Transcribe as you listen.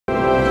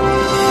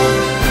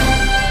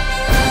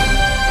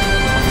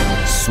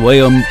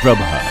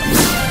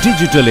swayamprabha.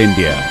 Digital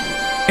India.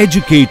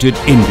 Educated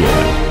India.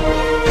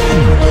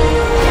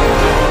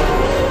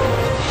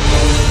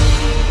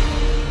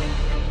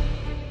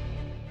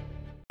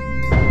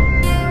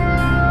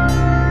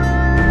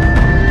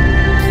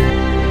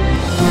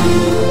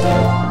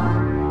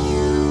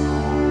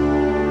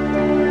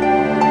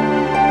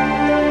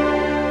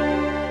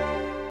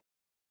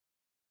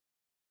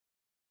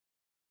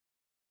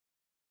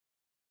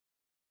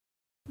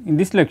 In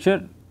this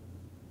lecture,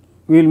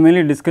 we will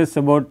mainly discuss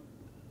about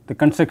the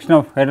construction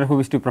of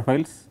hydrophobicity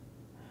profiles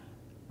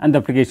and the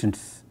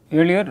applications.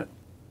 Earlier,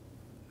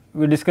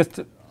 we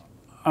discussed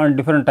on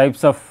different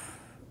types of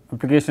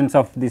applications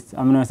of these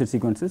amino acid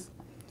sequences.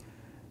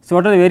 So,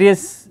 what are the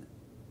various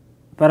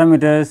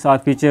parameters or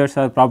features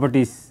or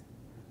properties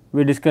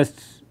we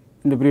discussed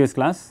in the previous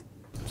class?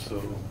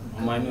 So,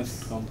 amino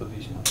acid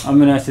composition,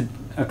 amino acid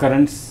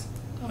occurrence,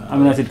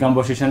 amino acid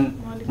composition,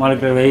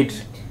 molecular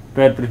weight,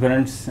 pair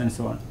preference and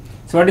so on.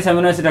 So, what is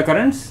amino acid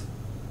occurrence?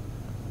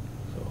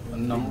 so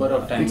number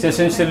of It times. is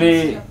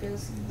essentially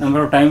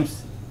number of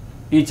times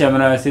each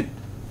amino acid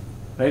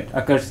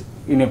occurs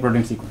in a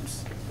protein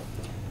sequence.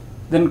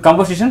 Then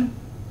composition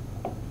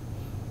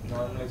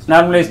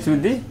normalized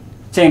with the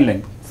chain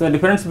length. So, the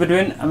difference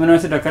between amino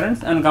acid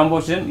occurrence and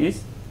composition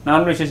is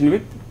normalization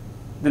with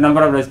the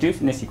number of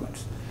residues in a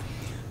sequence.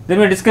 Then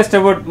we discussed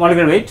about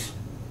molecular weight.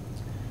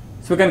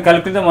 So, we can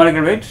calculate the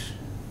molecular weight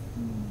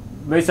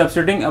by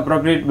substituting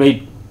appropriate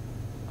weight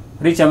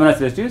for each amino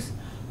acid residues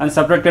and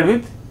subtracted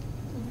with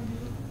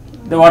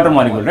the water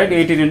molecule, right,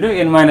 80 into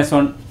n minus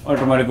 1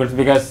 water molecules,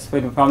 because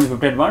when you form the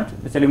peptide bond,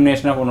 it is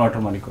elimination of one water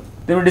molecule.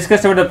 Then we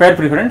discussed about the pair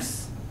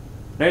preference,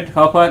 right,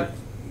 how far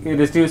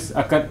residues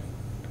occur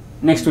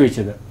next to each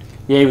other,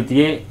 A with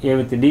A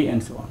with D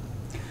and so on.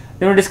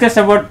 Then we discussed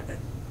about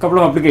couple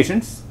of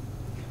applications.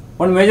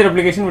 One major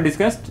application we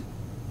discussed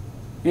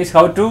is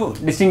how to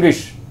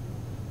distinguish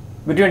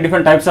between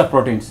different types of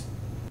proteins.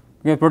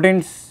 Because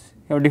proteins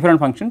have different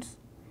functions,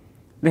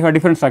 they have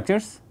different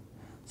structures.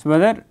 So,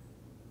 whether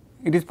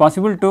it is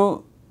possible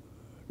to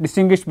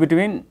distinguish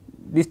between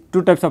these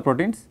two types of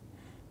proteins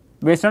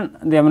based on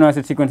the amino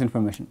acid sequence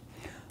information.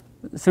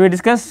 So, we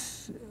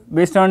discussed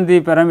based on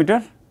the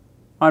parameter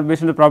or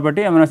based on the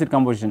property amino acid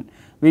composition.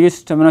 We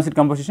used amino acid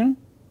composition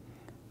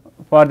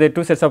for the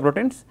two sets of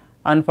proteins,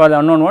 and for the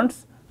unknown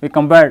ones we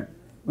compared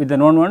with the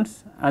known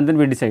ones and then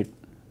we decide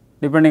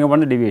depending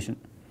upon the deviation.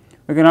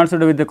 We can also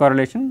do with the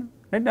correlation,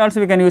 right. Also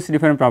we can use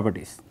different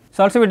properties.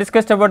 So, also we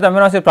discussed about the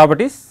amino acid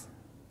properties,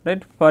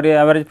 right, for a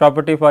average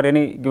property for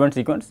any given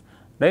sequence,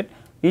 right.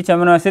 Each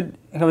amino acid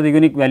have the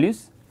unique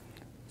values.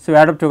 So, we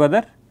add up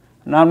together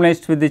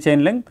normalized with the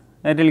chain length,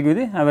 that will give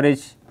the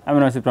average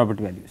amino acid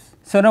property values.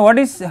 So, now what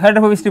is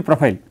hydrophobicity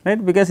profile,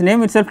 right, because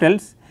name itself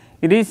tells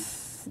it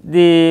is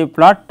the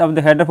plot of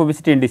the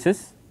hydrophobicity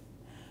indices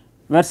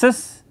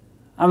versus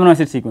amino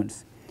acid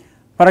sequence.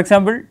 For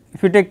example,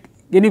 if you take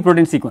any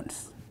protein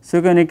sequence, so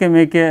you can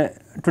make a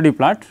 2D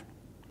plot.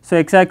 So,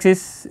 x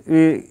axis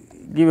we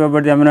give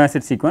about the amino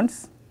acid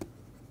sequence,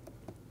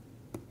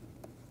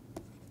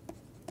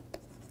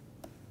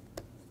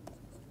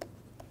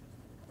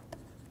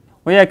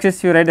 y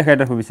axis you write the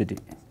hydrophobicity.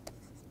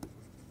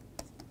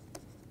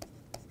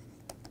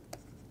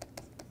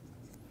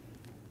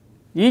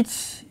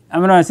 Each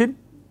amino acid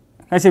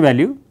has a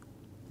value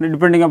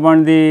depending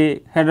upon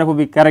the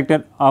hydrophobic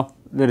character of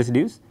the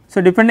residues. So,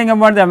 depending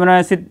upon the amino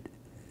acid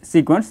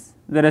sequence,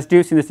 the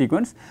residues in the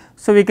sequence,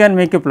 so we can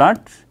make a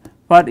plot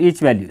for each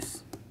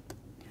values.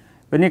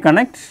 When you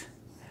connect,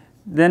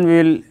 then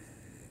we will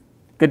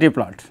get a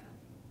plot.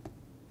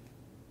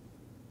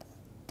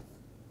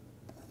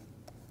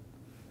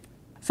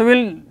 So, we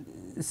will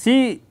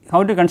see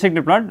how to construct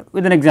a plot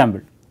with an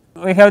example.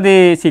 We have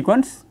the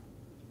sequence,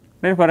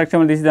 right. For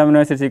example, this is the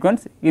amino acid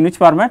sequence in which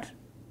format?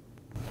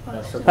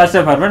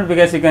 Raster format,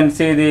 because you can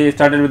see the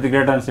started with the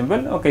greater than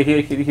symbol. Okay, here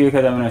you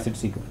have the amino acid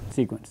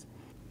sequence.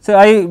 So,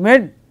 I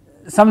made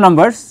some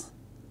numbers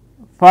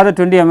for the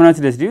 20 amino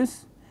acid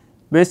residues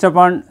based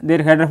upon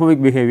their hydrophobic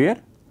behavior.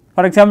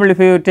 For example, if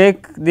you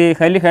take the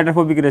highly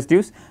hydrophobic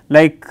residues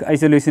like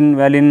isoleucine,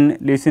 valine,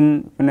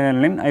 leucine,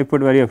 phenylalanine, I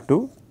put value of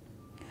 2,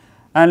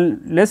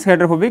 and less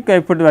hydrophobic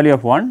I put the value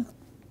of 1,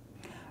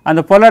 and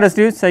the polar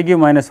residues I give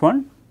minus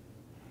 1,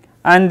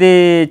 and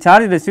the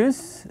charged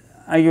residues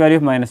I give value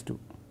of minus 2.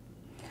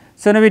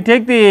 So, now we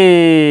take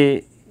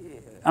the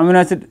amino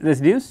acid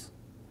residues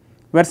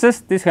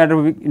versus these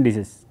hydrophobic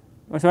indices.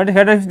 So,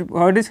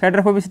 what is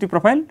hydrophobicity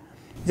profile? It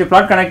is a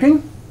plot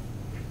connecting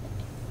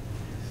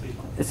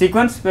the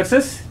sequence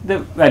versus the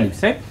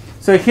values, right.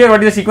 So, here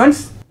what is the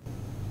sequence?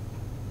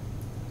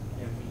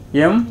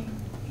 M,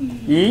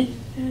 E,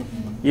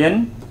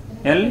 N,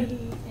 L,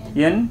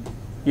 N,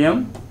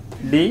 M,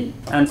 D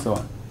and so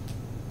on,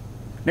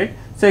 right.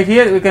 So,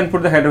 here we can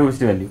put the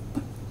hydrophobicity value.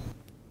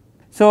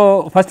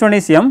 So, first one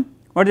is M.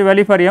 What is the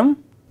value for M?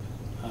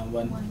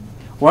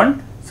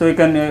 1. So, you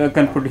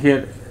can put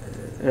here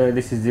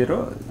this is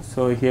 0.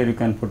 So, here you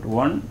can put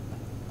 1,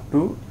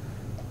 2,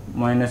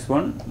 minus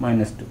 1,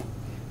 minus 2.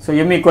 So,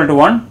 M equal to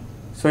 1.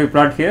 So, you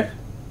plot here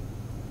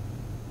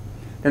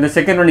then the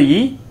second one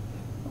E,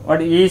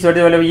 what E is, what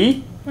is the value of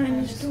E?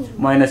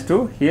 Minus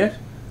 2 here,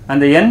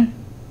 and the N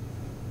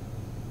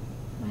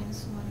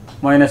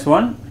minus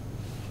 1,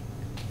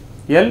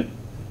 L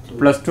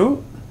plus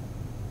 2,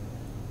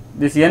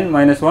 this N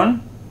minus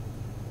 1,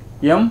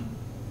 M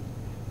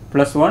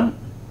plus 1,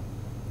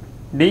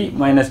 D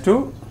minus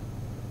 2,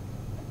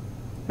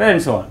 right,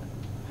 and so on.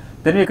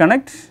 Then we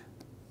connect,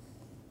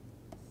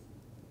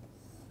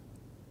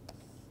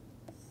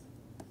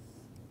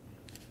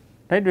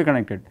 right, we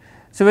connected.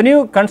 So, when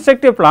you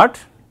construct a plot,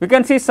 you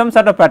can see some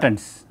sort of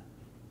patterns.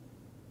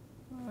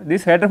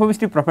 These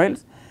hydrophobicity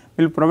profiles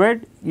will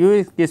provide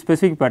you a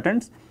specific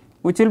patterns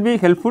which will be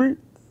helpful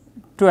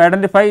to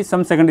identify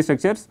some secondary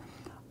structures,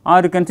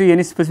 or you can see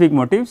any specific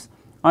motifs,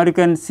 or you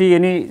can see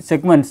any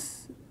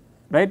segments,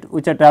 right,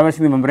 which are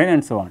traversing the membrane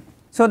and so on.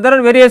 So, there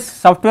are various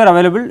software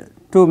available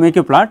to make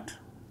a plot,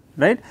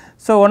 right.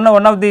 So,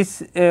 one of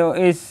these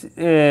is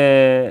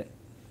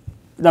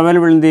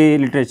available in the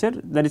literature,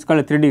 that is called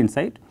a 3D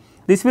Insight.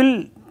 This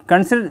will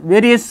consider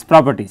various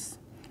properties.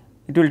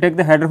 It will take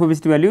the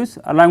hydrophobicity values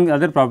along with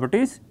other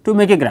properties to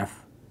make a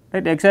graph,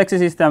 right. X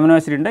axis is the amino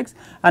acid index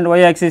and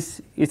y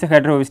axis is the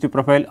hydrophobicity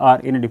profile or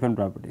any different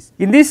properties.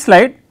 In this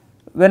slide,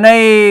 when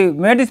I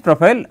made this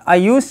profile, I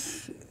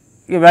used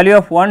a value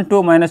of 1,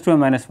 2, minus 2 and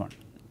minus 1.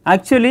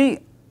 Actually,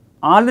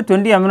 all the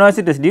 20 amino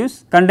acid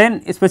residues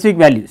contain specific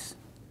values,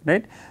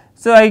 right.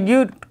 So, I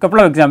give couple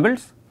of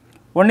examples.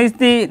 One is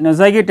the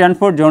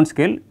Nozaigi-Tanford-Jones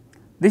scale.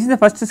 This is the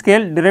first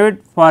scale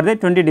derived for the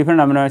 20 different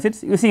amino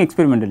acids using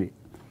experimentally.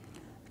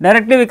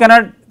 Directly we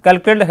cannot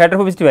calculate the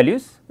hydrophobicity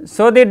values.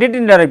 So, they did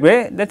in direct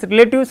way, that is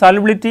relative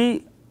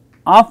solubility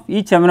of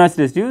each amino acid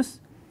residues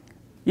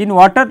in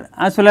water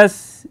as well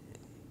as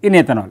in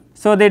ethanol.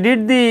 So, they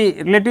did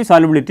the relative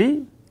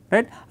solubility,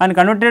 right, and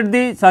converted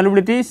the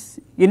solubilities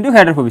into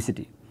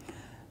hydrophobicity.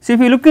 So, if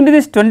you look into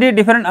these 20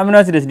 different amino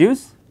acid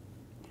residues,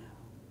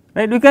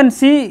 right, we can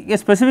see a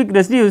specific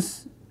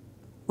residues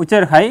which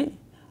are high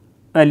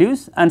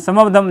values and some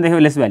of them they have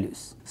less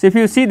values. So, if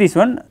you see this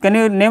one, can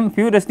you name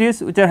few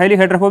residues which are highly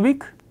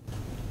hydrophobic?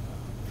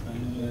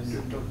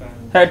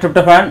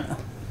 Tryptophan,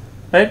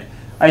 right,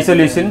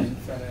 isoleucine,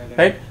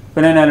 right,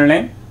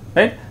 phenylalanine,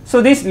 right.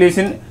 So, these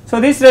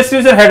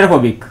residues are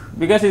hydrophobic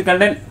because it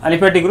contain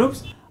aliphatic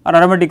groups or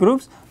aromatic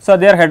groups. So,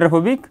 they are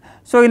hydrophobic.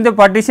 So, in the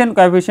partition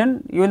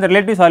coefficient, even the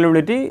relative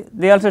solubility,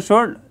 they also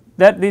showed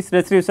that these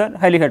residues are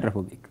highly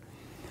hydrophobic.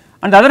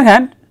 On the other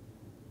hand,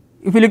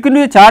 if you look into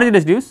the charged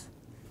residues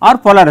or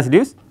polar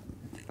residues,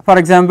 for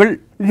example,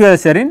 if you have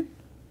serine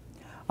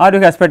or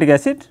you have aspartic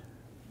acid,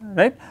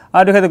 right,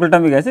 or you have the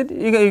glutamic acid,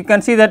 you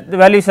can see that the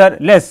values are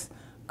less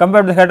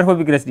compared to the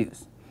hydrophobic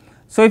residues.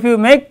 So, if you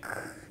make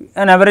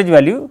an average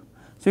value,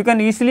 so you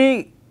can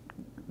easily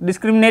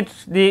discriminate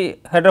the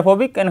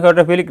hydrophobic and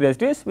hydrophilic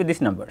residues with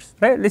these numbers,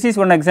 right. This is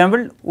one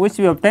example which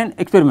we obtain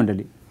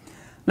experimentally.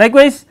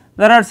 Likewise,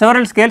 there are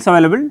several scales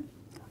available,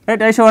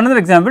 right. I show another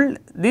example.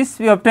 This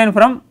we obtain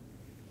from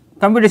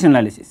computational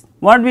analysis.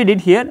 What we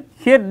did here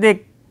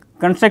they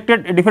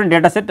constructed a different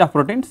data set of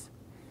proteins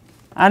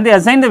and they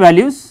assigned the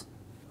values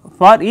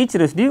for each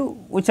residue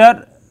which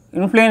are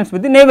influenced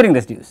with the neighboring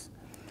residues.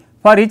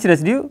 For each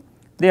residue,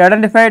 they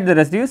identified the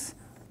residues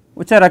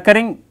which are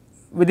occurring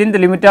within the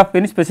limit of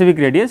any specific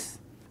radius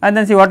and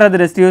then see what are the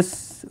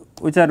residues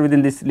which are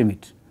within this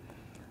limit.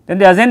 Then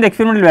they assign the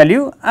experimental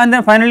value and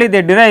then finally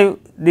they derive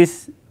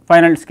these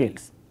final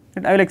scales.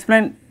 Right. I will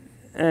explain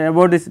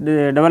about this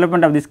the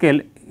development of this scale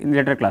in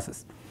later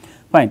classes.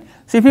 Fine.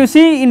 So, if you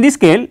see in this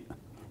scale,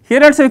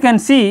 here also you can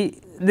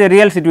see the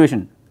real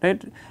situation,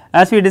 right,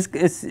 as we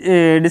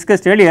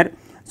discussed earlier.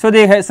 So,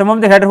 they have some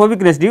of the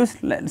hydrophobic residues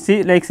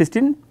see like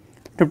cysteine,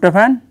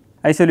 tryptophan,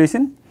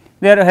 isoleucine,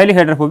 they are highly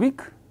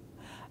hydrophobic,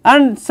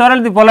 and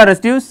several the polar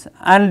residues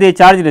and the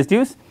charged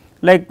residues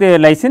like the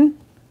lysine,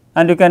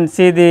 and you can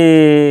see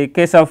the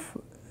case of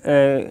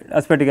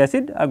aspartic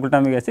acid or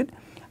glutamic acid,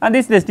 and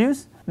these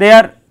residues they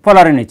are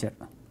polar in nature.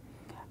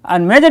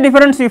 And major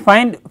difference we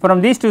find from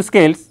these two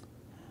scales,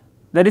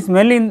 that is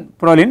mainly in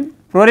proline.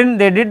 Proline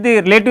they did the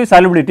relative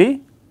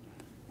solubility,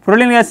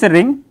 proline has a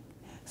ring.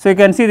 So, you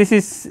can see this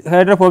is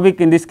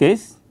hydrophobic in this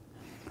case,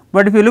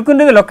 but if you look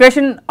into the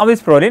location of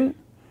this proline,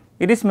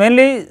 it is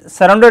mainly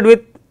surrounded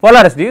with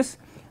polar residues.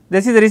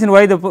 This is the reason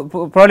why the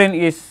proline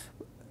is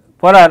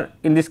polar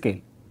in this scale,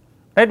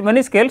 right.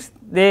 Many scales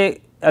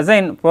they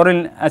assign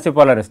proline as a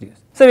polar residues.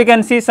 So, we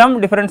can see some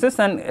differences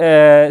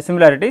and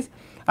similarities,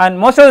 and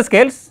most of the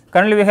scales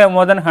currently we have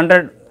more than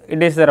 100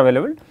 indices are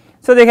available.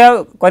 So, they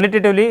have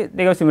qualitatively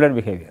they have similar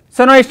behavior.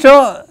 So, now I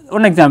show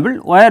one example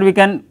where we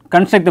can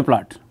construct the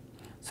plot.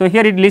 So,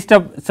 here it lists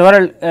up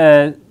several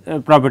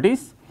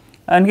properties,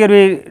 and here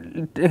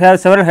we have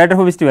several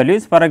hydrophobicity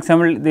values. For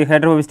example, the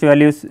hydrophobicity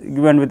values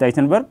given with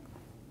Eisenberg,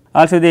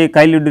 also the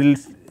Cayley-Liddell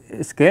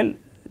scale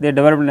they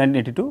developed in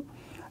 1982.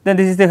 Then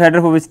this is the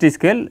hydrophobicity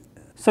scale.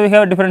 So, we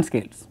have different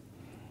scales.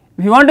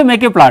 If you want to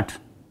make a plot,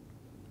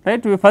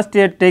 right, we first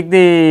take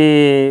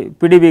the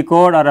PDB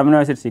code or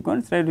amino acid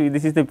sequence, right.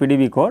 This is the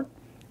PDB code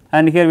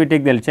and here we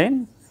take the L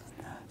chain.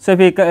 So, if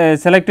we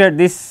selected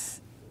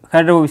this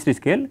hydrophobicity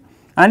scale,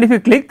 and if you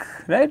click,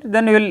 right,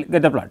 then you will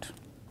get the plot.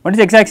 What is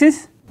x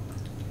axis?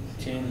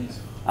 Change.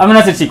 Amino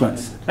acid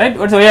sequence, right.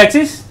 What is y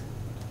axis?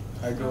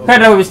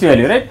 Hydrophobicity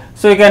value, right.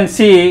 So, you can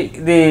see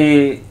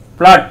the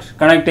plot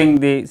connecting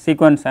the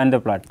sequence and the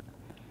plot.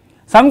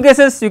 Some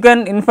cases you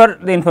can infer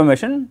the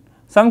information,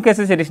 some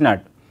cases it is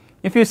not.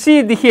 If you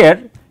see the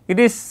here, it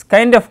is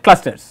kind of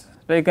clusters.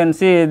 So, you can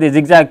see the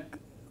zigzag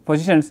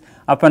positions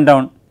up and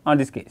down on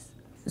this case.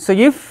 So,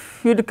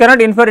 if you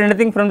cannot infer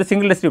anything from the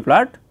single residue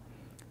plot,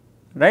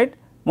 right,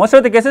 most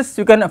of the cases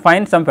you can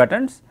find some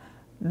patterns,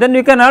 then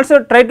you can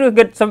also try to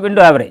get some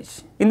window average.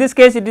 In this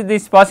case, it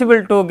is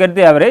possible to get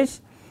the average.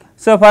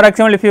 So, for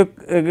example, if you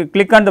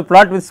click on the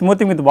plot with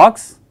smoothing with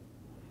box,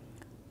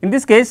 in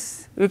this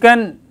case you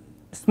can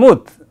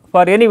smooth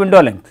for any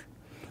window length.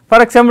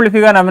 For example, if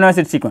you have an amino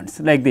acid sequence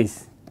like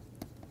this,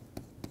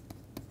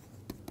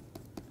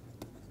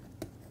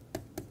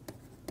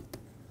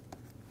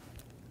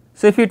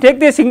 so if you take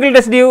the single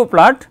residue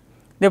plot,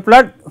 they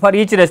plot for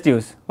each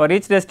residues. For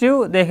each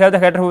residue, they have the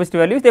hydrophobicity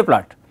values, they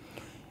plot.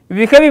 If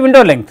you have a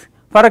window length,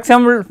 for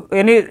example,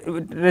 any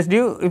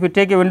residue, if you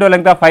take a window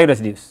length of 5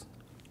 residues,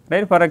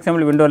 right, for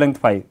example, window length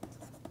 5.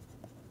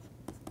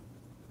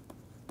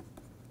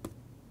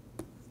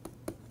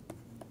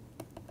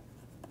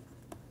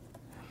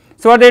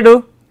 So, what they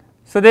do?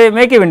 So, they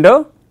make a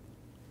window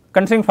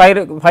considering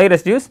 5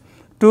 residues,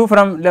 2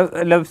 from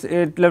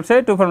left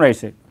side, 2 from right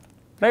side,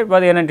 right, for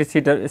the N and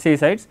C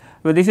sides.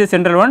 So, this is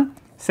central one.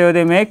 So,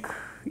 they make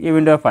a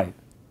window of 5.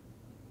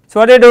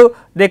 So, what they do?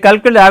 They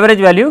calculate the average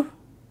value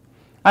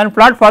and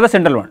plot for the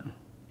central one.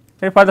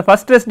 Right. For the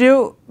first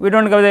residue, we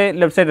do not have the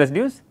left side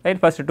residues, right,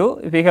 first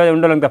 2, if we have the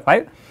window length of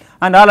 5,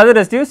 and all other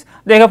residues,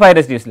 they have 5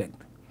 residues length.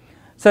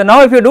 So,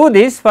 now if you do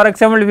this, for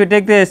example, if you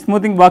take the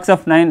smoothing box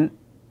of 9,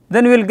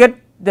 then we will get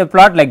the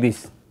plot like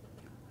this.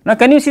 Now,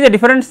 can you see the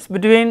difference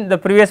between the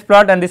previous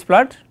plot and this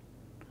plot?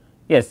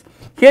 Yes,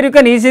 here you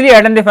can easily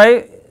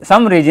identify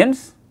some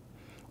regions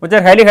which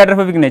are highly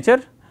hydrophobic in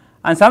nature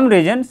and some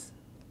regions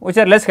which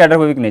are less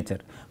hydrophobic in nature.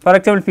 For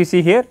example, if you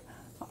see here,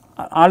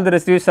 all the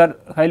residues are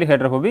highly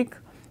hydrophobic,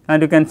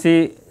 and you can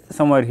see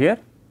somewhere here,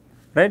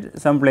 right,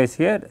 some place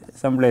here,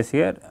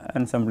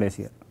 and some place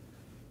here,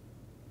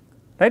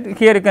 right.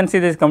 Here you can see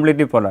this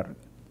completely polar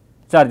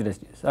charged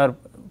residues or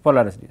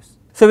polar residues.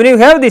 So, when you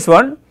have this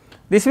one,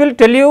 this will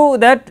tell you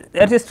that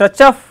there is a stretch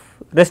of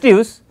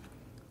residues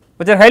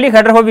which are highly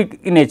hydrophobic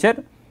in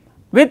nature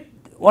with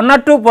 1 or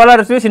 2 polar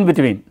residues in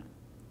between.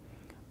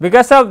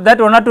 Because of that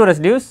 1 or 2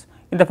 residues,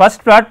 in the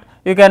first plot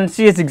you can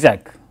see a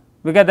zigzag,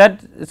 because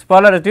that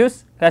polar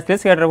residues as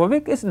less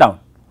hydrophobic is down.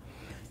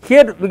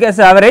 Here, because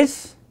the average,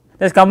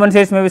 this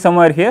compensates maybe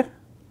somewhere here,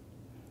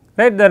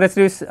 right, the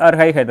residues are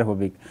high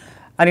hydrophobic.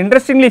 And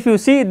interestingly, if you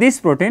see this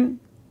protein,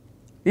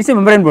 this is a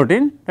membrane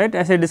protein, right,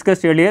 as I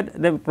discussed earlier,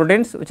 the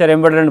proteins which are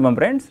embedded in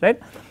membranes,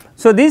 right.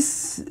 So,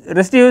 these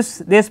residues,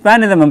 they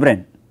span in the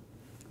membrane,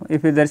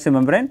 if there is a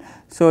membrane.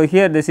 So,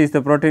 here this is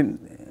the protein,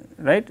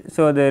 right.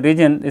 So, the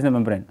region is a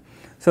membrane.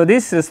 So,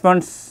 this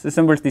response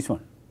resembles this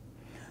one.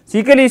 So,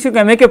 equally, if you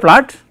can make a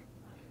plot,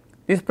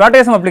 this plot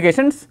has some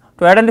applications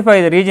to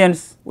identify the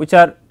regions which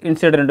are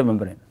inserted into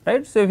membrane,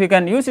 right. So, if you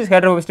can use these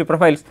hydrophobicity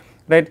profiles,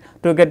 right,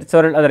 to get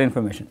several other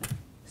information.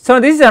 So,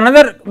 this is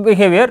another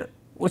behavior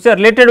which are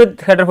related with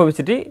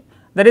hydrophobicity,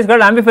 that is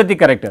called amphipathic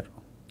character.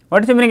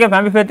 What is the meaning of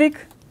amphipathic?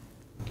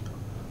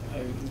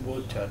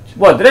 Both charge.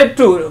 Both, right,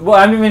 2,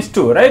 amphi means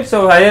 2, right.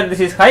 So, either this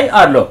is high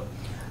or low.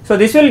 So,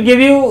 this will give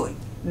you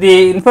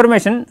the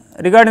information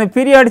regarding the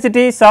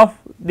periodicities of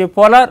the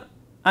polar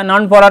and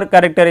non-polar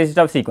characteristics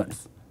of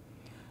sequence.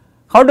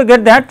 How to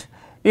get that?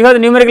 You have the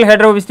numerical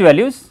hydrophobicity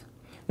values,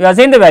 you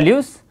assign the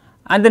values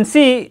and then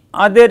see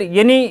are there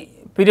any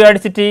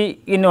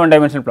periodicity in one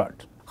dimensional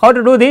plot. How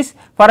to do this?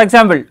 For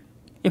example,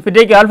 if you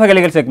take alpha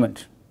helical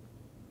segment,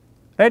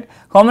 right,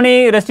 how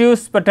many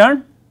residues per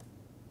turn?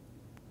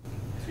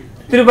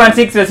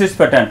 3.6 residues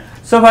per turn.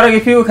 So, for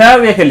if you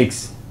have a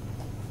helix,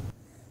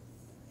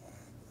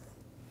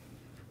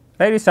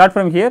 right, we start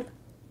from here,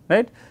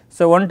 right.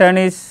 So, one turn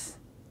is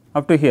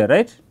up to here,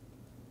 right,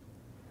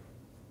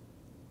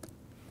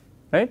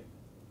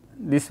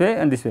 this way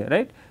and this way,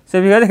 right. So,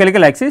 if you have the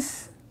helical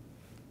axis,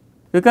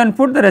 you can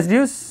put the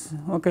residues,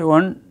 okay,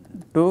 1,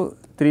 2,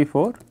 3,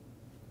 4,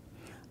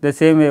 the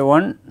same way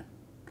 1,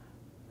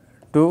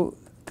 2,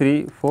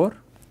 3, 4.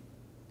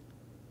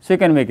 So, you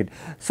can make it.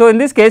 So, in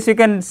this case you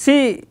can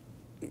see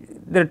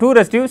there are 2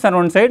 residues on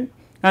one side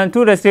and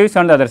 2 residues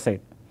on the other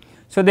side.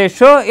 So, they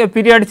show a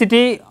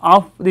periodicity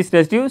of these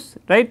residues,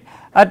 right,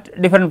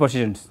 at different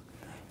positions.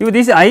 If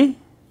this I,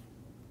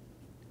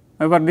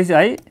 for this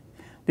I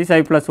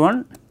plus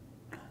 1,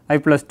 I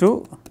plus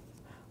 2,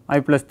 I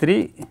plus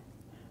 3,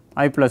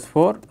 I plus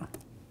 4.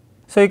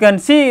 So, you can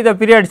see the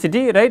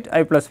periodicity, right,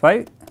 I plus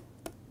 5.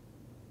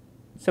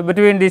 So,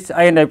 between this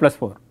I and I plus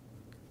 4.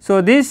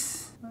 So,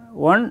 this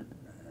 1,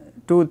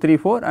 2, 3,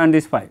 4 and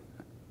this 5,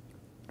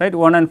 right,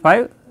 1 and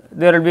 5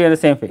 they will be in the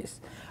same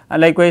phase,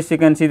 and likewise you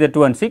can see the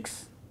 2 and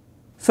 6.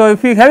 So,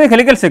 if you have a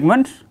helical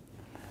segment,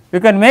 you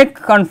can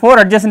make on 4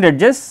 adjacent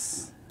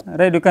edges,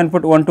 right, you can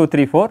put 1, 2,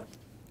 3, 4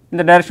 in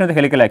the direction of the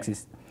helical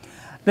axis.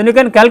 Then you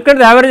can calculate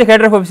the average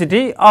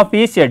hydrophobicity of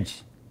each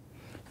edge.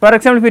 For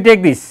example, if you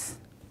take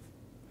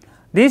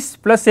this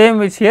plus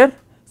same is here,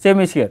 same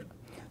is here.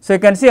 So, you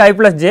can see I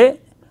plus j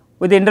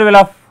with the interval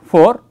of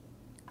 4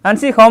 and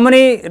see how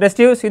many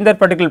residues in that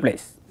particular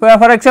place.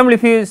 For example,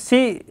 if you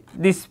see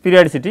this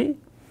periodicity,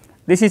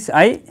 this is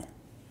I,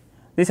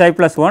 this I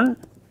plus 1,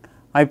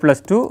 I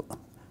plus 2,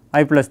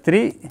 I plus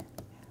 3,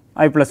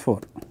 I plus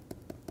 4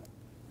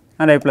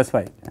 and I plus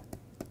 5.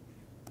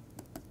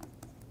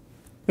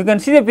 You can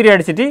see the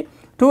periodicity,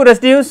 2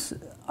 residues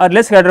are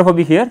less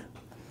hydrophobic here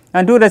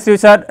and 2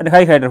 residues are at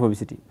high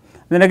hydrophobicity,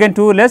 then again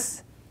 2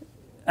 less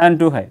and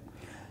 2 high.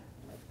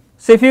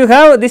 So, if you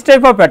have this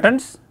type of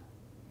patterns,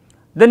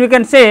 then we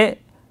can say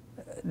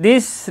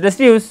these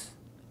residues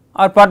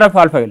are part of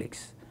alpha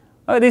helix,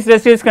 these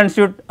residues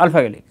constitute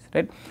alpha helix,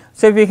 right.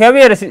 So, if we have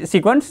a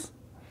sequence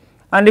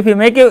and if we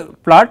make a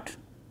plot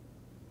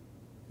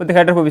with the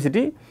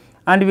hydrophobicity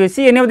and if we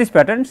see any of these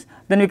patterns,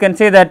 then we can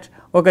say that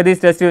okay,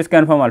 these residues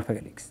can form alpha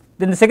helix.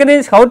 Then the second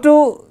is how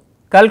to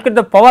calculate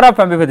the power of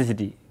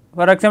ambipathicity.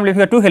 For example, if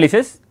you have 2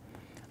 helices,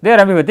 they are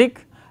ambipathic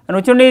and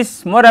which one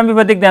is more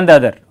ambipathic than the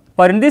other.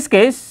 For in this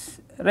case,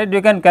 right,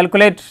 you can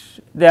calculate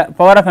the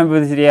power of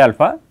ambipathicity A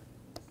alpha.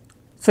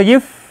 So,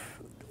 if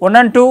 1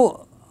 and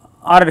 2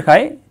 are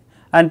high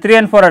and 3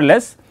 and 4 are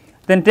less,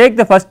 then take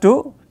the first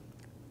 2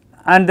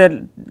 and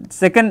the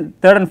second,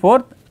 third and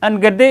fourth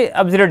and get the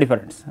absolute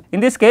difference. In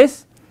this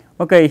case,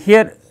 okay,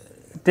 here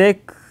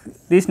take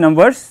these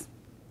numbers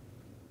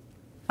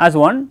as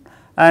 1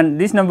 and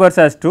these numbers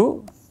as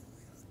 2,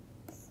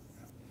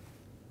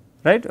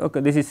 right. Okay,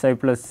 this is I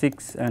plus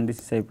 6 and this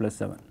is I plus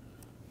 7.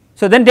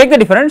 So, then take the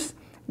difference,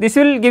 this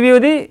will give you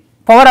the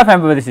power of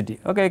ambipathicity.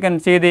 Okay, you can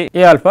see the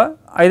A alpha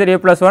either A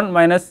plus 1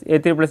 minus A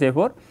 3 plus A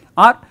 4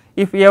 or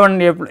if A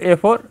 1 A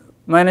 4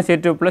 minus A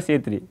 2 plus A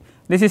 3,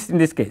 this is in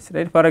this case,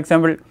 right. For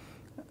example,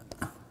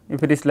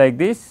 if it is like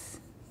this,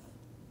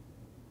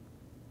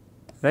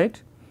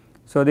 right.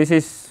 So, this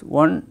is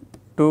 1,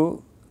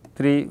 2,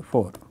 3,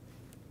 4,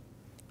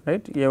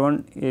 right, A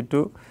 1, A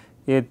 2,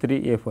 A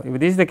 3, A 4. If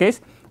this is the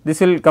case,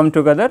 this will come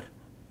together,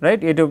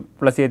 right, A 2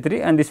 plus A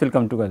 3 and this will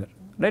come together,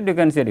 right, you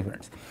can see a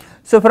difference.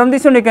 So, from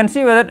this one you can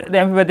see whether the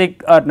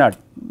amphipathic or not,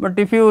 but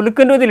if you look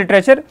into the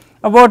literature,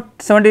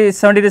 about 70 to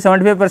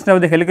 75%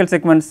 of the helical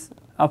segments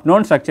of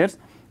known structures,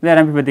 they are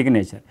amphipathic in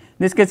nature. In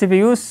this case, if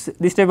you use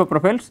this type of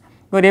profiles,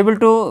 you are able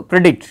to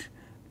predict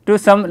to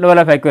some level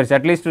of accuracy,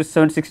 at least to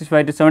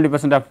 65 to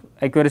 70% of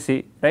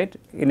accuracy, right,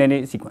 in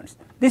any sequence.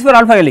 This for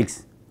alpha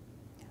helix.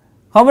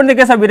 How about in the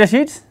case of beta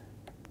sheets?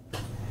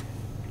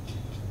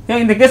 Yeah,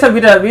 in the case of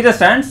beta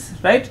strands,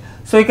 right.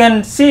 So, you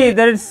can see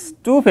there is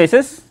 2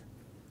 phases,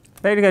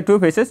 right, you have 2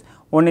 phases,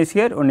 one is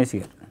here, one is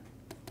here,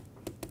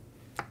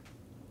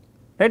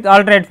 right,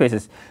 alternate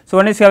phases. So,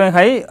 one is having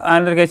high,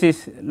 another case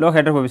is low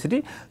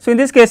hydrophobicity. So, in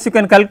this case you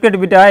can calculate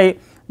beta I,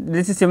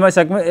 this is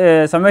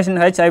summation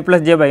h I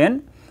plus j by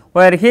n,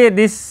 where here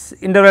these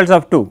intervals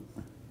of 2.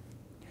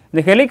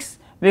 The helix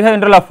we have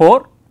interval of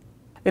 4,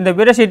 in the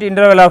beta sheet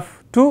interval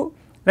of 2,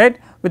 right,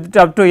 with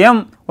up to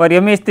m, where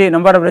m is the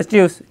number of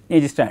residues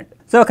in each strand.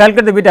 So,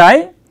 calculate the beta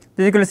I,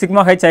 this is equal to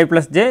sigma h I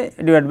plus j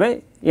divided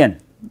by n,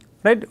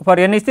 right, for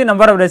n is the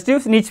number of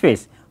residues in each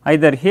phase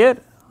either here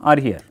or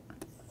here.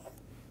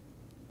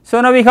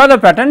 So, now we have the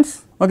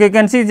patterns. Okay, you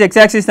can see the x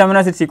axis amino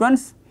acid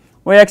sequence,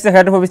 y axis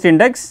hydrophobicity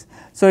index.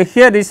 So,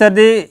 here these are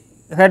the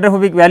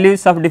hydrophobic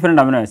values of different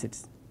amino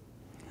acids.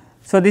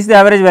 So, this is the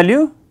average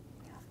value.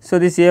 So,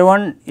 this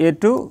A1,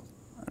 A2,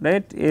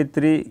 right,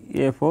 A3,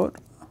 A4,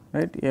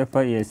 right,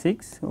 A5,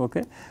 A6.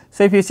 Okay.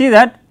 So, if you see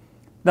that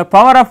the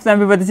power of the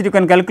ambipathicity you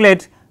can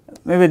calculate,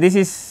 maybe this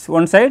is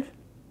one side,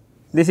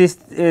 this is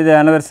the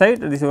another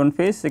side, this is one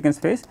phase, second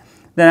phase,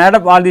 then add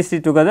up all these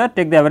together,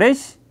 take the average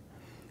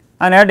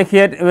and add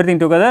here everything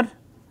together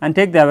and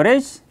take the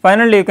average.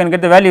 Finally, you can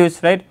get the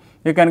values, right,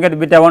 you can get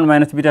beta 1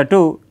 minus beta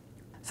 2.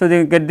 So,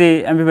 you get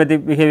the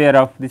amphipathic behavior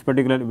of this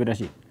particular beta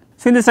sheet.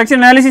 So, in the structural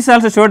analysis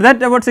also showed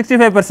that about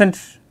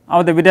 65%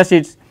 of the beta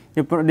sheets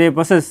they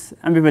possess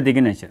amphipathic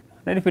in nature,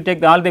 right. If you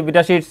take all the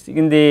beta sheets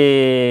in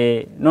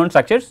the known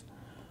structures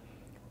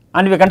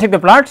and we construct the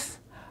plots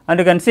and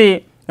you can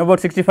see about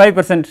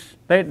 65%,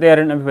 right, they are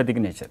in amphipathic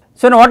in nature.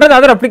 So, now what are the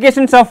other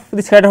applications of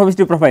this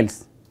hydrophobicity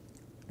profiles,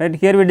 right.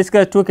 Here we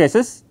discuss 2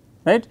 cases,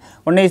 right.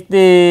 One is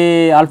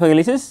the alpha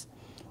helices.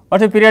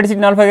 What is the periodicity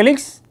in alpha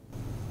helix?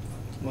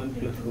 1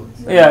 plus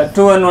 4. Yeah,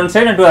 2 on one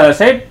side and 2 on the other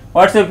side.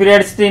 What is the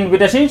periodicity in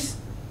beta sheets?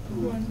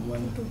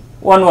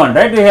 1 1,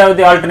 right. We have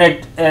the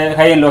alternate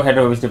high and low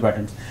hydrophobicity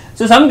patterns.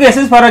 So, some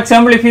cases, for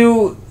example, if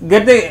you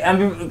get the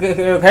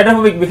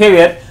hydrophobic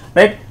behavior,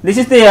 right, this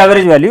is the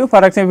average value.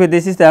 For example,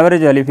 this is the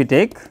average value if you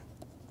take,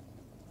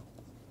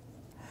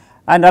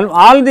 and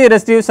all the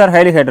residues are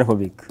highly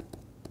hydrophobic.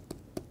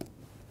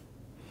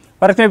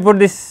 For example, put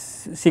this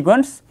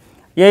sequence,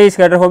 A is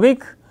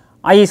hydrophobic,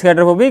 I is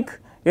hydrophobic,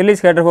 L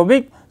is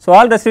hydrophobic. So,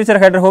 all residues are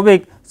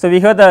hydrophobic. So,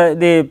 we have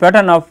the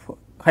pattern of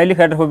highly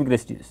hydrophobic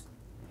residues.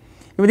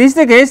 If this is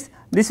the case,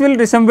 this will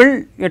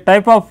resemble a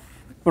type of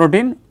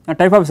protein, a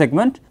type of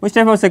segment. Which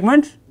type of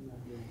segment?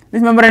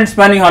 This membrane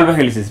spanning alpha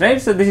helices,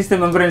 right. So, this is the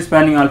membrane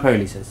spanning alpha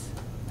helices.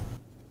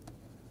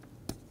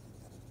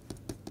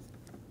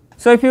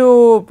 So, if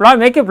you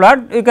make a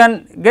plot, you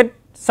can get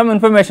some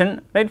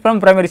information, right, from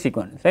primary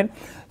sequence, right.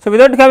 So,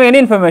 without having any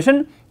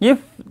information, if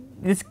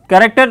this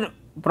character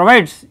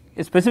provides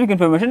a specific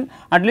information,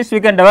 at least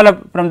we can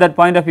develop from that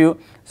point of view.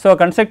 So,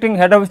 constructing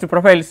heterogeneous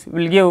profiles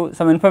will give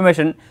some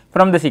information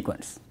from the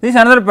sequence. This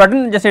is another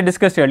pattern just I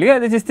discussed earlier.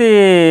 This is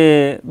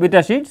the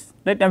beta sheets,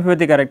 right,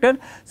 amphipathic character.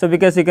 So,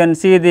 because you can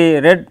see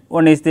the red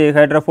one is the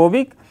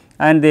hydrophobic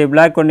and the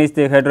black one is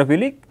the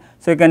hydrophilic.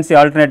 So, you can see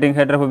alternating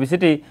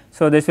hydrophobicity.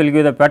 So, this will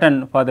give the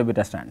pattern for the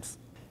beta strands.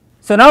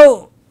 So,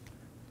 now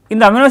in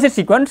the amino acid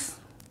sequence,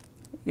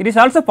 it is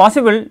also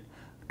possible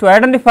to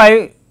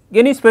identify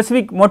any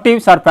specific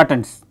motifs or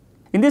patterns.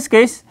 In this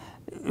case,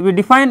 we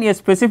define a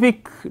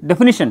specific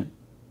definition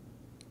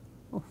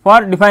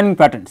for defining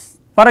patterns.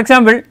 For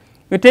example,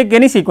 we take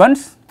any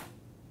sequence,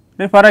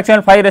 for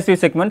example 5 residue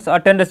segments or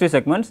 10 residue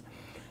segments,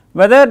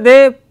 whether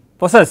they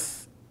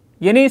possess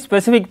any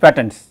specific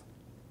patterns.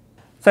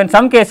 So, in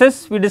some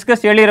cases we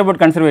discussed earlier about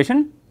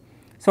conservation.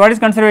 So, what is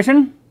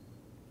conservation?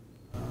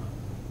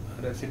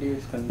 Residue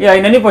is conserved. Yeah,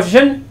 in any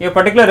position a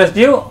particular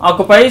residue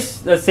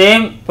occupies the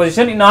same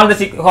position in all the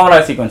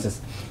homologous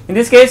sequences. In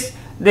this case,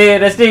 the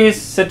residue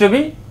is said to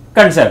be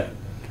conserved,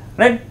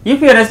 right.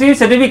 If a residue is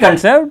said to be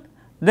conserved,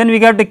 then we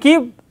have to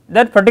keep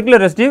that particular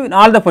residue in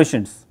all the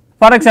positions.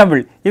 For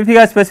example, if you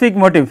have specific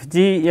motif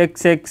G,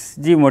 X, X,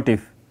 G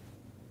motif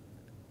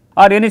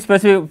or any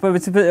specific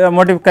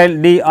motif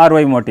called D, R,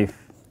 Y motif,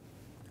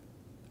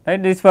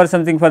 right. This is for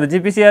something for the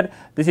GPCR,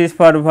 this is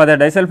for the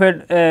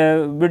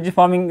disulfide bridge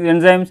forming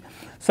enzymes.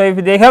 So,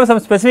 if they have some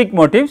specific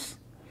motifs,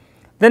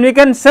 then we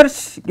can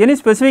search any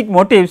specific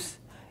motifs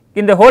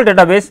in the whole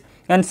database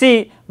and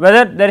see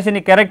whether there is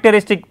any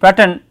characteristic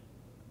pattern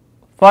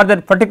for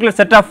that particular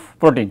set of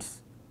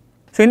proteins.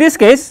 So, in this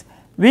case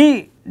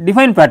we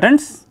define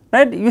patterns,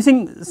 right,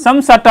 using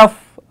some sort of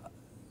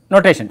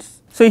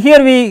notations. So,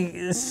 here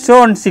we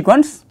show on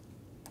sequence,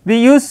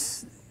 we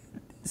use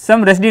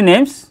some residue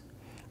names.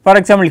 For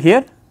example,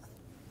 here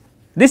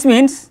this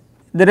means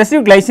the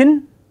residue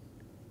glycine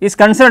is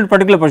conserved at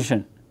particular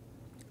position,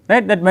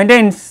 right, that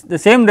maintains the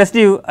same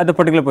residue at the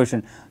particular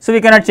position. So,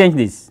 we cannot change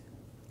this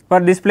for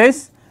this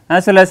place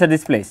as well as at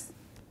this place.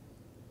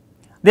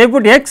 They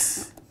put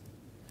X,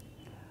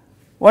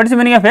 what is the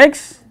meaning of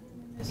X?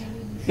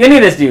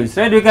 Any residues,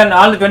 right, we can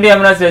all the 20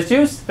 amino acid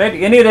residues, right,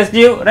 any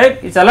residue,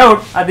 right, is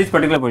allowed at this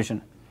particular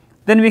position.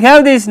 Then we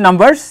have these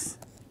numbers,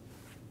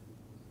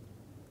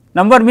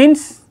 number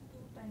means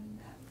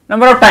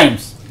number of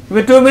times,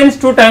 if 2 means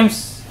 2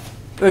 times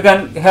we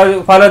can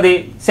follow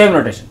the same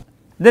notation.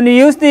 Then we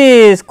use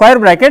the square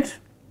bracket,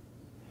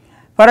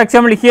 for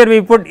example, here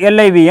we put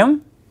LIVM.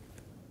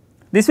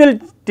 This will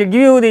give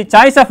you the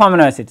choice of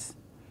amino acids,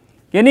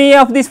 any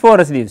of these 4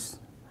 residues.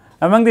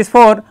 Among these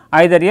 4,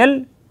 either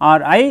L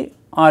or I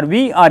or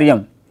V or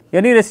M,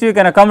 any residue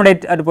can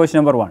accommodate at position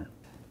number 1.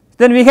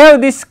 Then we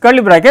have these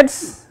curly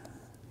brackets,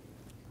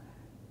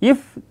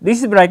 if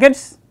this is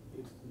brackets,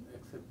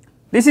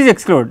 this is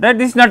excluded, right,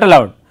 this is not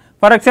allowed.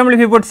 For example, if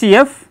you put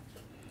CF,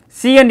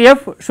 C and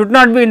F should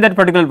not be in that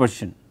particular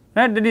position,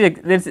 right, that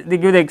is they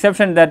give the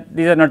exception that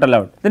these are not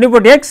allowed. Then you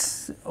put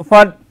X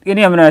for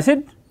any amino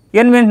acid,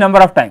 N means number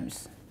of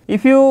times.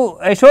 If you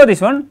I show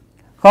this one,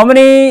 how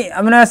many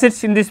amino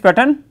acids in this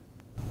pattern?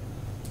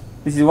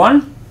 This is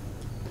 1,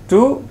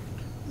 2,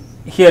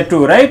 here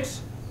 2, right,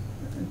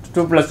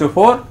 2 plus 2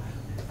 4,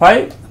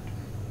 5,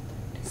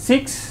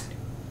 6,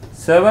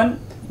 7,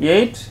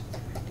 8,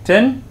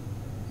 10,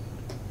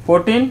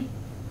 14,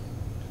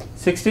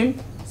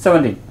 16,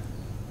 17,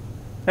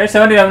 right,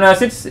 17 amino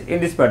acids in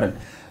this pattern.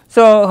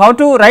 So, how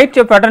to write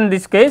a pattern in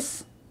this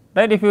case,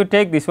 right, if you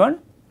take this one.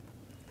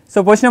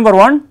 So, position number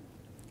 1,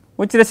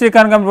 which residue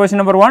can come to position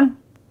number 1?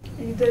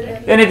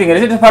 Anything,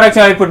 for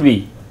example, I put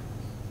V.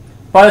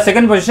 For the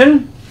second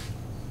position,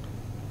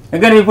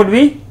 again we put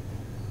V,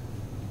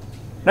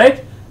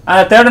 right,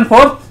 and third and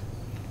fourth,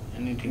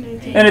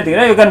 anything,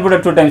 right, you can put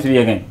it 2 times V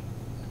again,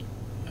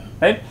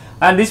 right,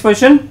 and this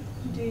position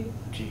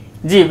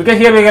G, because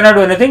here we cannot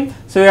do anything.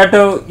 So, we have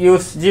to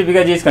use G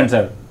because G is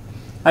conserved,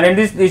 and in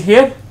this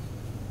here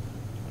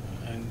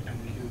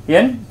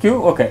N,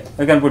 Q, okay,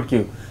 we can put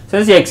Q. So,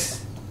 this is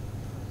X,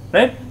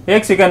 right,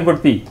 X you can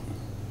put P,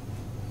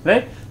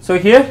 right. So,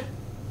 here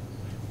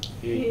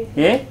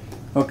A,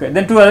 okay,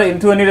 then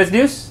 2 any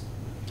residues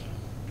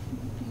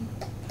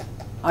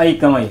I,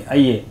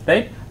 IA,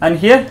 right, and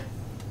here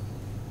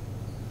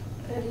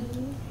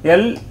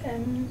L,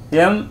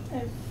 M,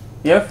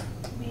 F,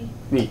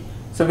 V.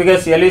 So,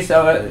 because L is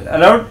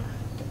allowed,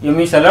 M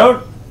is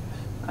allowed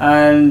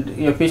and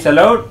F is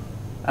allowed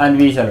and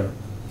V is allowed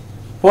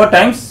 4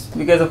 times,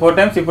 because of 4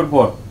 times you put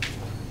 4,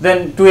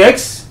 then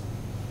 2x,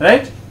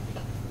 right,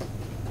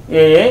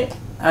 AA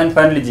and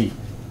finally G.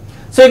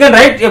 So, you can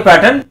write a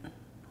pattern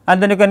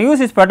and then you can use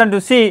this pattern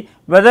to see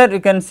whether you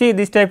can see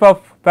this type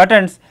of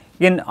patterns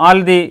in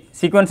all the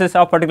sequences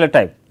of particular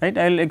type, right.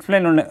 I will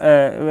explain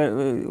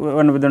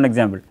one with one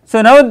example.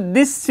 So, now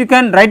this you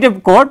can write a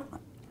code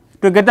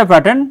to get the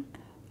pattern,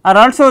 or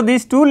also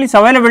this tool is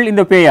available in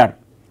the PIR.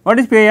 What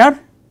is PIR?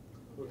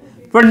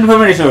 Protein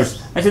information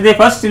resource. Actually, they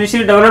first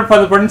initially developed for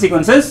the protein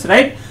sequences,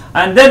 right,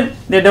 and then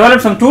they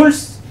developed some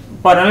tools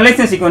for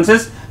analyzing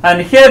sequences,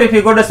 and here if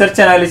you go to search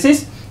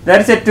analysis, there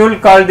is a tool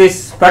called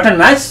this pattern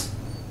match.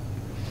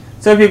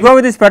 So, if you go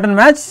with this pattern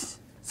match,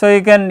 so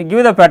you can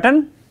give the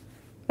pattern,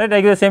 right,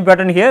 I give the same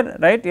pattern here,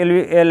 right,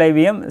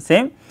 LIVM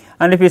same,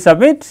 and if you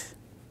submit,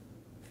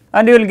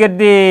 and you will get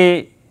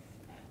the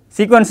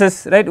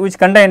sequences, right, which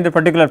contain the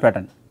particular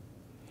pattern.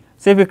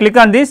 So, if you click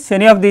on this,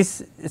 any of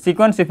these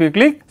sequence, if you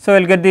click, so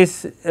you will get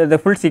this the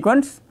full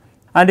sequence,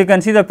 and you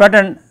can see the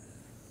pattern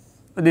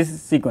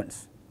this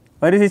sequence.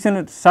 Where is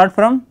this start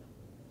from?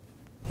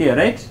 Here,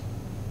 right,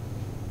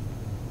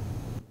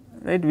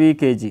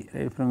 VKG,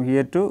 right, from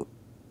here to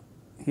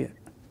here.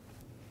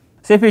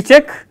 So, if you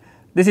check,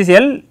 this is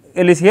L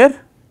is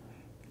here,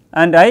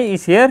 and I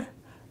is here,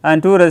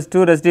 and two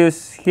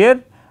residues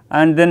here,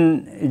 and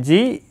then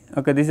G,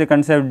 okay, this is a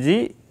concept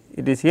G,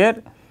 it is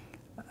here,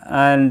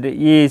 and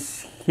E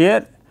is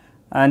here,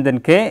 and then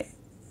K,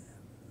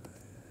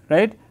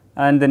 right,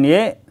 and then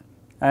A,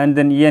 and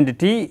then E and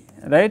T,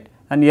 right,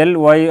 and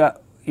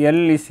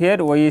L is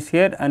here, Y is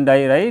here, and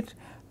I, right,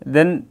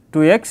 then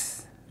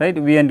 2x, right,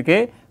 V and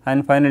K,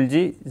 and final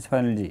G is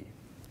final G.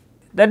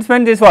 That is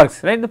when this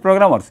works, right, the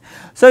program works.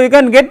 So, you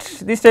can get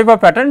this type of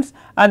patterns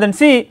and then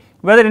see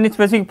whether any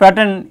specific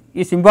pattern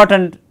is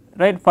important,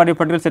 right, for a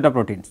particular set of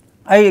proteins.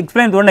 I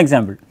explained one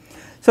example.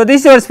 So,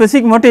 this is your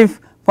specific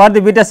motif for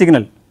the beta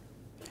signal,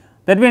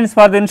 that means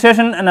for the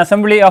insertion and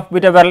assembly of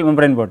beta barrel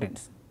membrane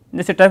proteins.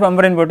 This is a type of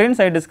membrane proteins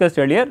I discussed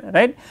earlier,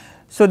 right.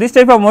 So, this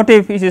type of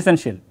motif is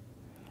essential,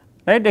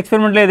 right,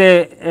 experimentally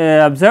they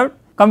observed,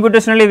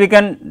 computationally we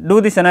can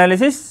do this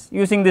analysis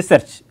using this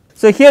search.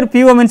 So, here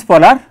PO means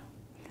polar.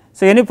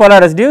 So, any polar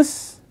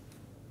residues,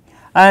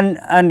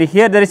 and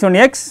here there is one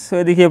x,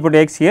 so here put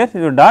x here,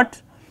 so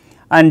dot,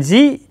 and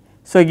G,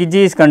 so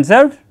G is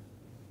conserved,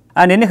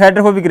 and any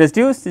hydrophobic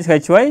residues is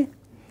HY,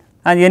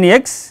 and any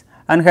x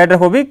and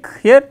hydrophobic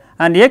here,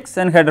 and x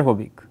and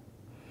hydrophobic.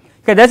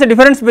 Okay, there is a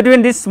difference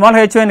between this small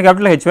HY and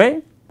capital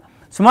HY.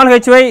 Small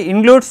HY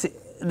includes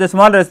the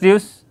small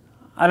residues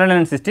alanine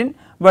and cysteine,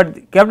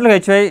 but capital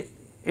HY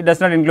it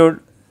does not include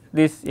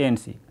this A and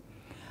C.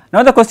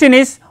 Now, the question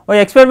is, why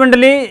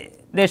experimentally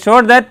they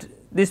showed that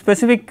this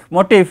specific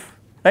motif,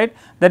 right,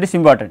 that is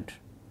important,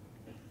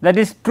 that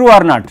is true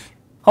or not.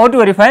 How to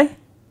verify?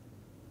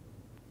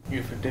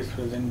 If it is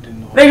present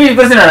in all. Right, it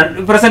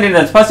is present in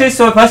the first is,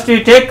 so first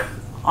you take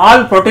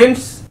all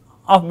proteins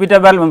of beta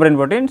barrel membrane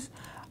proteins,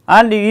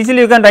 and easily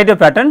you can write a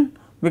pattern,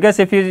 because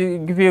if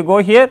you go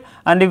here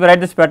and if you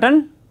write this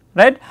pattern,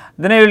 right,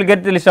 then you will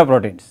get the list of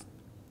proteins,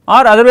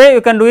 or other way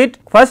you can do it,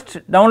 first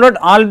download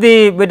all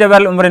the beta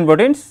barrel membrane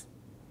proteins,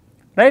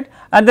 right,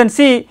 and then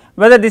see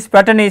whether this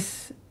pattern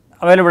is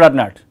available or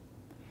not.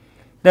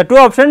 There are two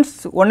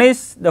options, one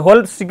is the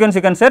whole sequence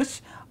you can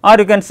search, or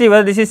you can see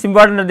whether this is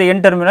important at the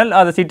N terminal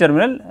or the C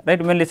terminal,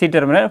 right, mainly C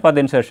terminal for the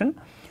insertion.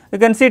 You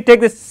can see,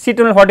 take the C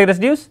terminal 40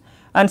 residues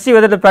and see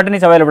whether the pattern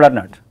is available or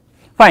not,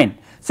 fine.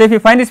 So, if you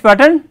find this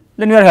pattern,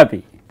 then you are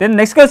happy. Then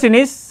next question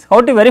is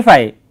how to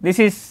verify this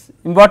is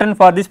important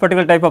for this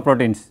particular type of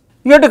proteins.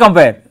 You have to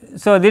compare.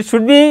 So, this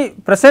should be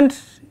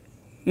present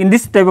in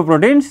this type of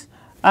proteins,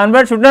 and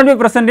but should not be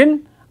present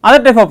in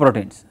other type of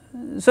proteins.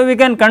 So, we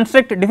can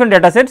construct different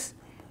data sets.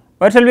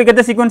 Where shall we get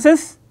the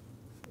sequences?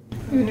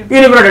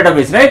 UniProt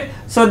database, right.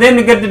 So, then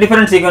you get the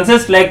different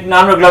sequences like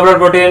normal globular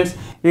proteins,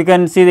 you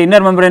can see the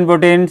inner membrane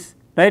proteins,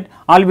 right,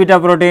 all beta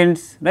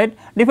proteins, right,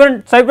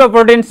 different type of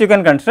proteins you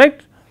can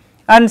construct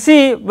and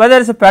see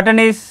whether the pattern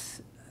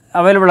is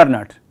available or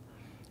not.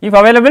 If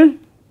available,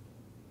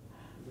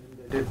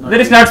 then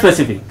it is not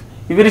specific.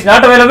 If it is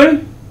not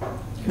available,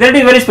 then it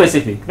is very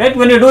specific, right.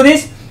 When you do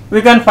this,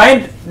 we can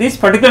find this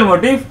particular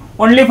motif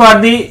only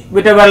for the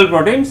beta barrel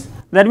proteins,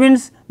 that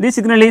means this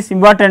signal is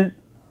important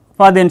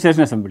for the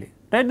insertion assembly,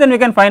 right, then we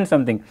can find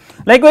something.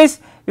 Likewise,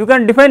 you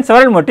can define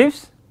several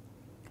motifs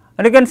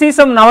and you can see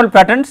some novel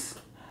patterns,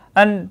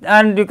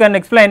 and you can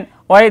explain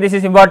why this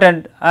is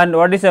important and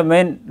what is the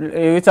main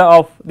use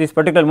of these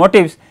particular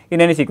motifs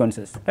in any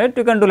sequences, right.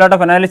 You can do lot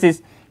of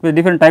analysis with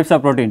different types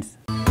of proteins.